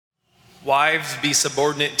Wives, be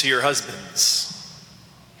subordinate to your husbands.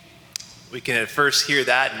 We can at first hear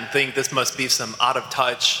that and think this must be some out of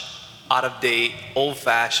touch, out of date,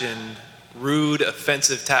 old-fashioned, rude,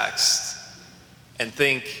 offensive text. And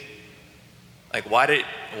think, like,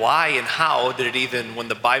 why and how did it even, when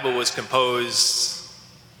the Bible was composed,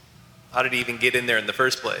 how did it even get in there in the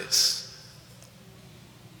first place?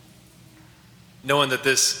 Knowing that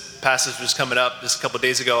this passage was coming up just a couple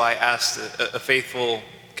days ago, I asked a faithful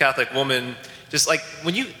Catholic woman, just like,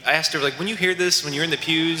 I asked her, like, when you hear this, when you're in the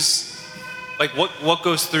pews, like, what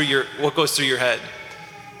goes through your head?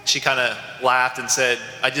 She kind of laughed and said,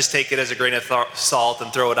 I just take it as a grain of salt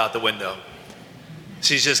and throw it out the window.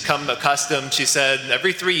 She's just come accustomed. She said,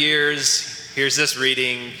 every 3 years, here's this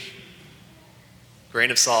reading, grain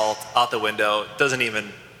of salt, out the window. It doesn't even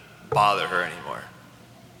bother her anymore.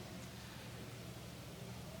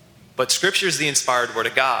 But Scripture is the inspired word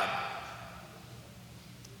of God.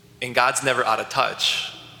 And God's never out of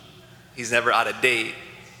touch. He's never out of date.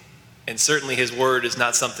 And certainly his word is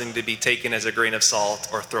not something to be taken as a grain of salt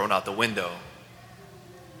or thrown out the window.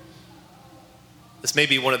 This may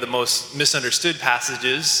be one of the most misunderstood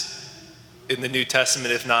passages in the New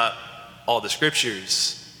Testament, if not all the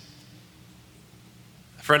Scriptures.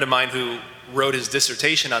 A friend of mine who wrote his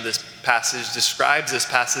dissertation on this passage describes this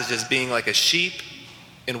passage as being like a sheep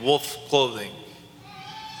in wolf clothing.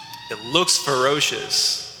 It looks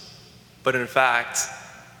ferocious, but in fact,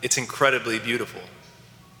 it's incredibly beautiful.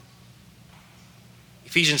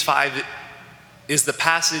 Ephesians 5 is the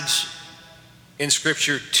passage in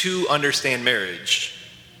Scripture to understand marriage.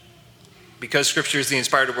 Because Scripture is the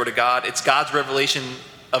inspired word of God, it's God's revelation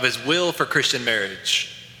of his will for Christian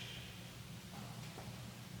marriage.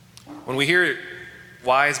 When we hear,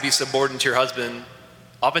 wives, be subordinate to your husband,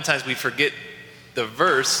 oftentimes we forget the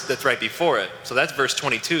verse that's right before it. So that's verse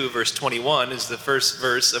 22. Verse 21 is the first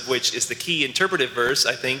verse, of which is the key interpretive verse,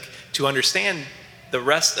 I think, to understand the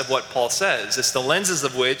rest of what Paul says. It's the lenses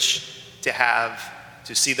of which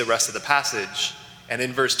to see the rest of the passage. And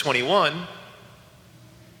in verse 21,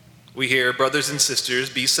 we hear, brothers and sisters,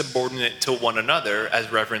 be subordinate to one another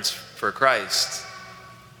as reverence for Christ.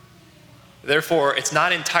 Therefore, it's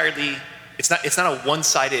not a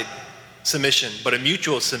one-sided submission, but a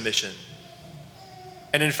mutual submission.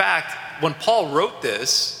 And in fact, when Paul wrote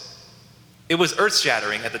this, it was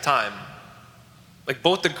earth-shattering at the time. Like,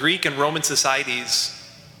 both the Greek and Roman societies,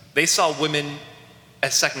 they saw women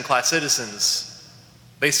as second-class citizens.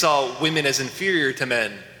 They saw women as inferior to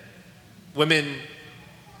men. Women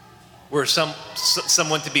were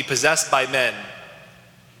someone to be possessed by men.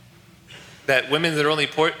 That women, their only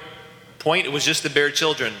point, it was just to bear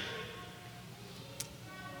children.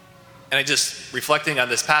 And I just, reflecting on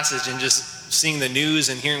this passage and just seeing the news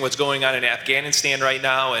and hearing what's going on in Afghanistan right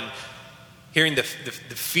now, and hearing the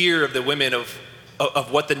fear of the women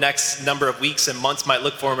of what the next number of weeks and months might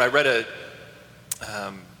look for them. I read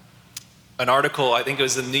an article, I think it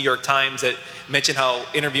was in the New York Times, that mentioned how,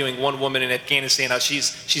 interviewing one woman in Afghanistan, how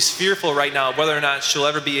she's fearful right now whether or not she'll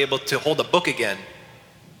ever be able to hold a book again.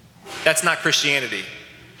 That's not Christianity.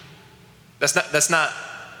 That's not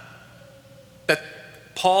that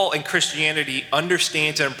Paul and Christianity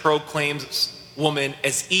understands and proclaims woman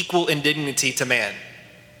as equal in dignity to man.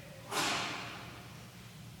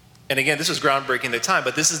 And again, this was groundbreaking at the time,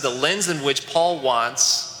 but this is the lens in which Paul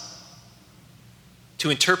wants to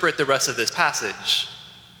interpret the rest of this passage.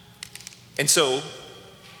 And so,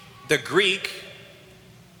 the Greek,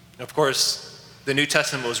 of course, the New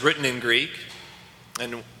Testament was written in Greek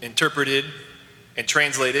and interpreted and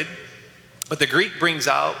translated, but the Greek brings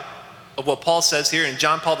out of what Paul says here, and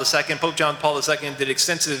Pope John Paul II did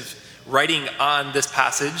extensive writing on this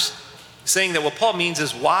passage, saying that what Paul means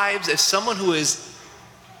is, wives, as someone who is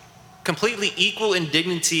completely equal in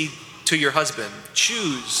dignity to your husband,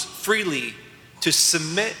 choose freely to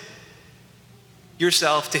submit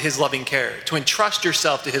yourself to his loving care, to entrust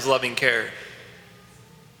yourself to his loving care.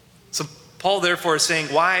 So Paul therefore is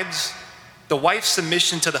saying, wives, the wife's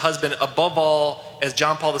submission to the husband, above all, as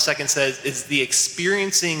John Paul II says, is the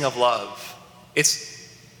experiencing of love. It's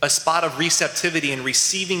a spot of receptivity and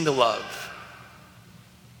receiving the love.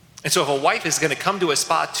 And so if a wife is going to come to a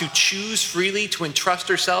spot to choose freely to entrust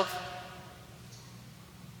herself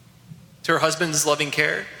to her husband's loving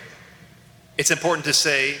care, it's important to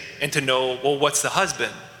say and to know, well, what's the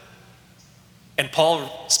husband? And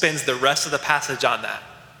Paul spends the rest of the passage on that.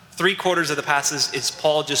 3/4 of the passage is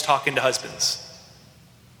Paul just talking to husbands.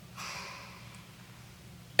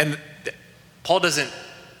 And Paul doesn't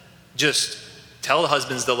just tell the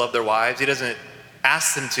husbands to love their wives. He doesn't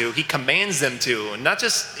ask them to. He commands them to. And not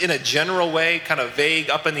just in a general way, kind of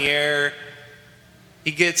vague, up in the air.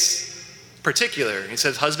 He gets particular. He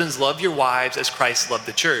says, husbands, love your wives as Christ loved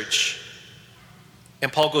the church.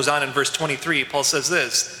 And Paul goes on in verse 23, Paul says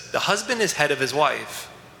this, the husband is head of his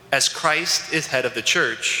wife, as Christ is head of the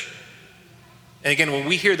church. And again, when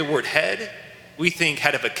we hear the word head, we think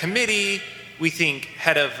head of a committee, we think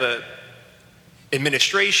head of a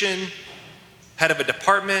administration, head of a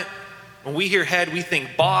department. When we hear head, we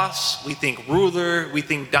think boss, we think ruler, we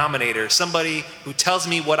think dominator, somebody who tells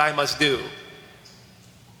me what I must do.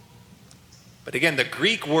 But again, the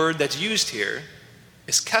Greek word that's used here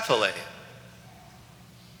is kephale.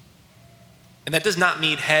 And that does not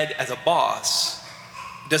mean head as a boss.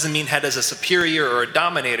 It doesn't mean head as a superior or a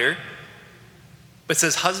dominator. But it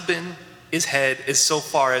says husband is head is so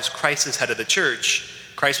far as Christ is head of the church.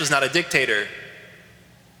 Christ was not a dictator.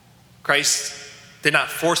 Christ did not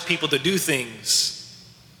force people to do things.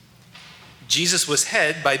 Jesus was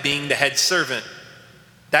head by being the head servant.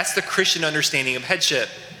 That's the Christian understanding of headship.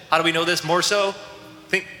 How do we know this more so?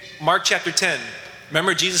 Think Mark chapter 10.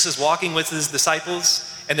 Remember Jesus is walking with his disciples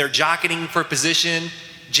and they're jockeying for position.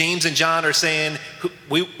 James and John are saying,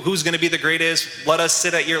 who's going to be the greatest? Let us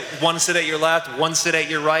sit at one sit at your left, one sit at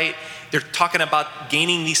your right. They're talking about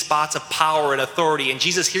gaining these spots of power and authority. And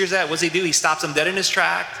Jesus hears that. What does he do? He stops them dead in his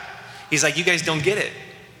track. He's like, you guys don't get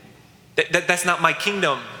it. That's not my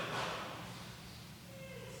kingdom.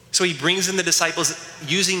 So he brings in the disciples,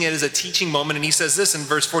 using it as a teaching moment. And he says this in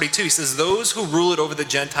verse 42. He says, those who rule it over the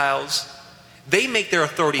Gentiles, they make their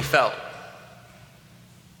authority felt.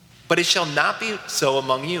 But it shall not be so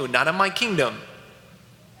among you, not in my kingdom.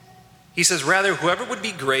 He says, rather, whoever would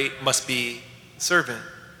be great must be servant.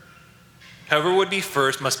 Whoever would be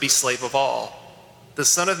first must be slave of all. The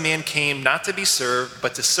Son of Man came not to be served,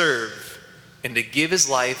 but to serve, and to give his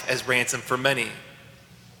life as ransom for many.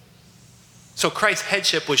 So Christ's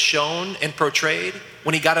headship was shown and portrayed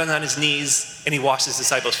when he got on his knees and he washed his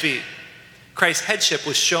disciples' feet. Christ's headship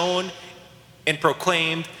was shown and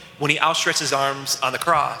proclaimed when he outstretched his arms on the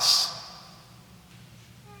cross.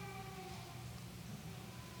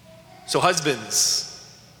 So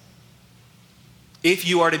husbands, if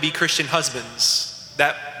you are to be Christian husbands,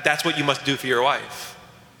 that's what you must do for your wife.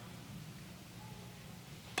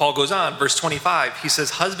 Paul goes on, verse 25, he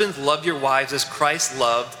says, husbands, love your wives as Christ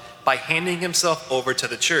loved by handing himself over to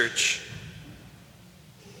the church.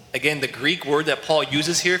 Again, the Greek word that Paul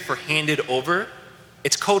uses here for handed over,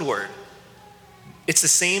 it's code word. It's the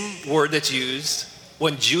same word that's used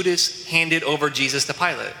when Judas handed over Jesus to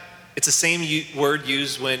Pilate. It's the same word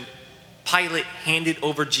used when Pilate handed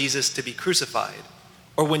over Jesus to be crucified,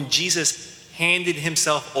 or when Jesus handed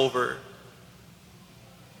himself over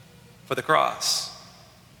for the cross.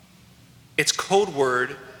 It's code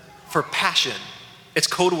word for passion. It's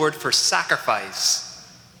code word for sacrifice.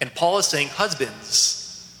 And Paul is saying,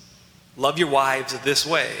 husbands, love your wives this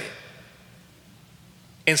way.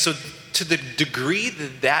 And so to the degree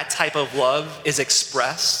that that type of love is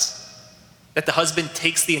expressed, that the husband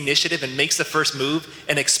takes the initiative and makes the first move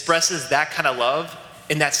and expresses that kind of love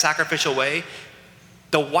in that sacrificial way,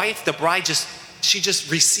 the wife, the bride, she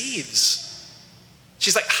just receives.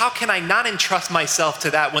 She's like, how can I not entrust myself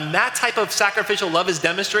to that? When that type of sacrificial love is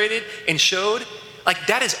demonstrated and showed, like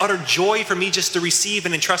that is utter joy for me just to receive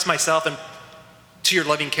and entrust myself to your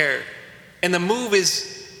loving care. And the move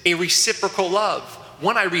is a reciprocal love.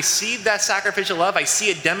 When I receive that sacrificial love, I see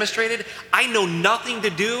it demonstrated, I know nothing to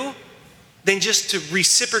do than just to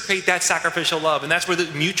reciprocate that sacrificial love. And that's where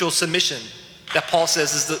the mutual submission that Paul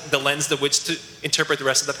says is the lens through which to interpret the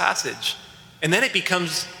rest of the passage. And then it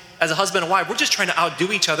becomes, as a husband and wife, we're just trying to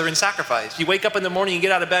outdo each other in sacrifice. You wake up in the morning, you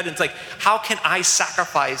get out of bed, and it's like, how can I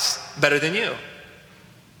sacrifice better than you?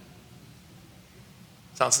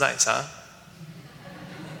 Sounds nice, huh?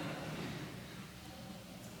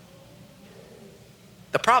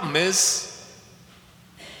 The problem is,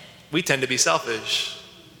 we tend to be selfish.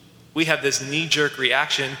 We have this knee-jerk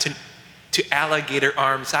reaction to alligator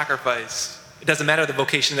arm sacrifice. It doesn't matter the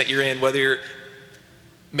vocation that you're in, whether you're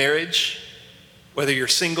marriage, whether you're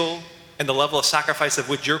single, and the level of sacrifice of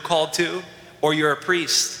which you're called to, or you're a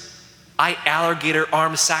priest. I alligator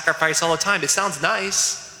arm sacrifice all the time. It sounds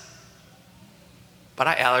nice, but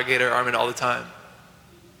I alligator arm it all the time.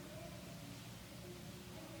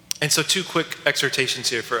 And so 2 quick exhortations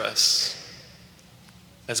here for us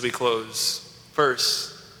as we close.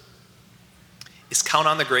 First is count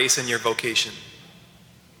on the grace in your vocation.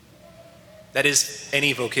 That is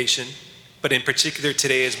any vocation, but in particular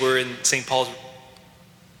today as we're in St. Paul's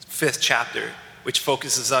 5th chapter, which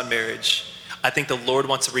focuses on marriage, I think the Lord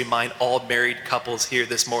wants to remind all married couples here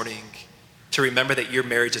this morning to remember that your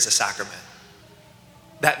marriage is a sacrament.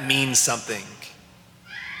 That means something.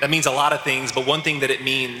 That means a lot of things, but one thing that it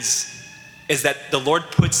means is that the Lord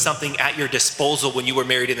put something at your disposal when you were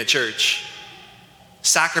married in the church.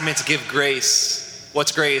 Sacraments give grace.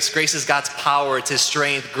 What's grace? Grace is God's power, it's his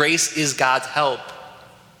strength. Grace is God's help.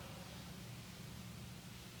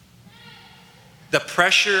 The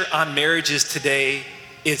pressure on marriages today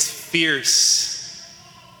is fierce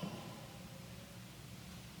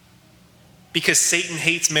because Satan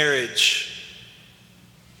hates marriage.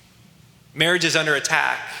 Marriage is under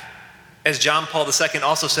attack. As John Paul II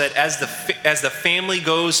also said, as the family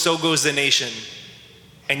goes, so goes the nation.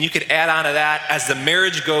 And you could add on to that, as the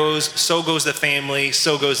marriage goes, so goes the family,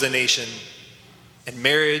 so goes the nation. And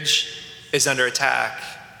marriage is under attack.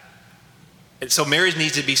 And so marriage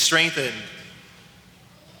needs to be strengthened.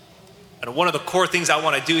 And one of the core things I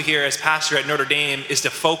want to do here as pastor at Notre Dame is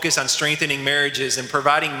to focus on strengthening marriages and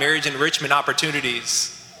providing marriage enrichment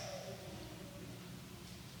opportunities.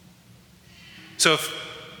 So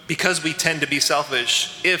because we tend to be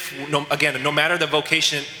selfish, no matter the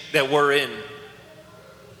vocation that we're in,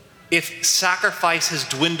 if sacrifice has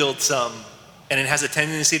dwindled some, and it has a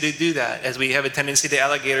tendency to do that, as we have a tendency to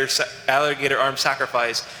alligator arm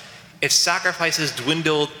sacrifice, if sacrifice has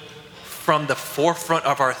dwindled from the forefront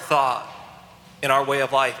of our thought, in our way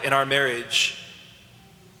of life, in our marriage,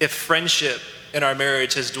 if friendship in our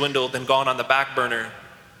marriage has dwindled and gone on the back burner,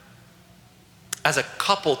 as a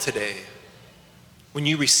couple today, when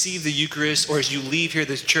you receive the Eucharist or as you leave here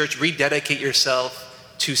this church, rededicate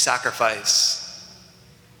yourself to sacrifice.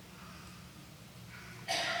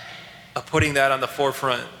 Of putting that on the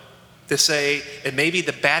forefront, to say it may be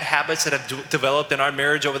the bad habits that have developed in our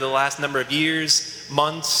marriage over the last number of years,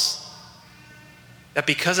 months, that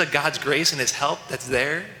because of God's grace and his help that's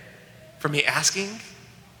there for me asking,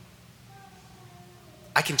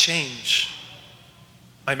 I can change.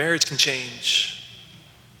 My marriage can change.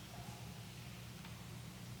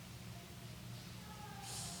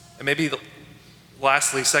 And maybe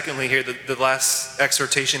secondly here, the last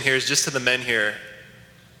exhortation here is just to the men here.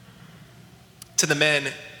 To the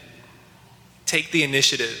men, take the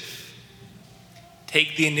initiative.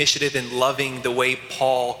 Take the initiative in loving the way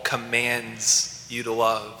Paul commands you to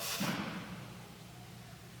love.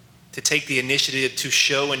 To take the initiative to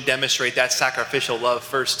show and demonstrate that sacrificial love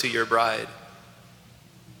first to your bride.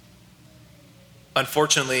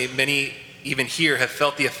 Unfortunately, many even here have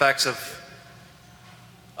felt the effects of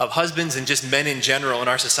husbands and just men in general in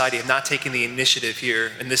our society have not taken the initiative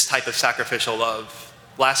here in this type of sacrificial love.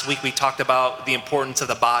 Last week we talked about the importance of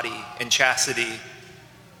the body and chastity,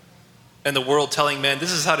 and the world telling men,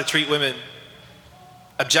 this is how to treat women,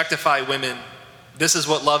 objectify women. This is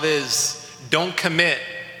what love is. Don't commit.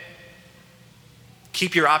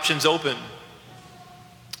 Keep your options open.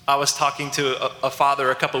 I was talking to a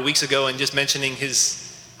father a couple of weeks ago and just mentioning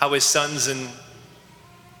how his sons in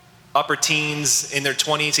upper teens, in their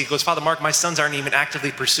 20s, he goes, Father Mark, my sons aren't even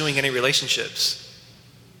actively pursuing any relationships.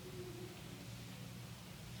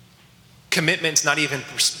 Commitment's not even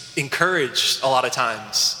encouraged a lot of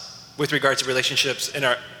times with regards to relationships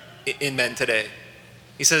in men today.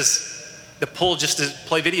 He says, the pull just to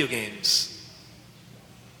play video games.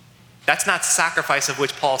 That's not sacrifice of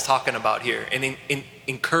which Paul's talking about here and in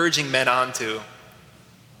encouraging men onto.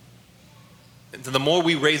 The more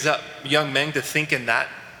we raise up young men to think in that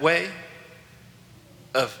way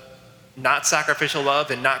of not sacrificial love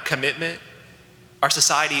and not commitment, our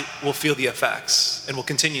society will feel the effects and will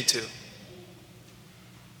continue to.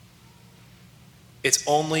 It's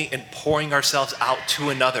only in pouring ourselves out to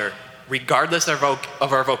another, regardless of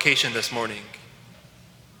our vocation this morning,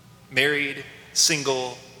 married,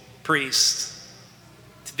 single, priest,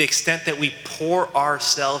 to the extent that we pour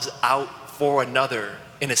ourselves out for another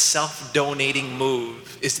in a self-donating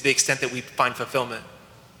move is to the extent that we find fulfillment.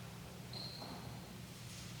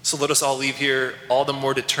 So let us all leave here all the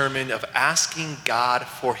more determined of asking God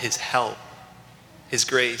for his help, his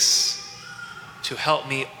grace, to help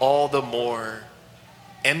me all the more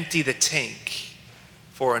empty the tank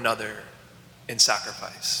for another in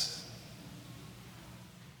sacrifice.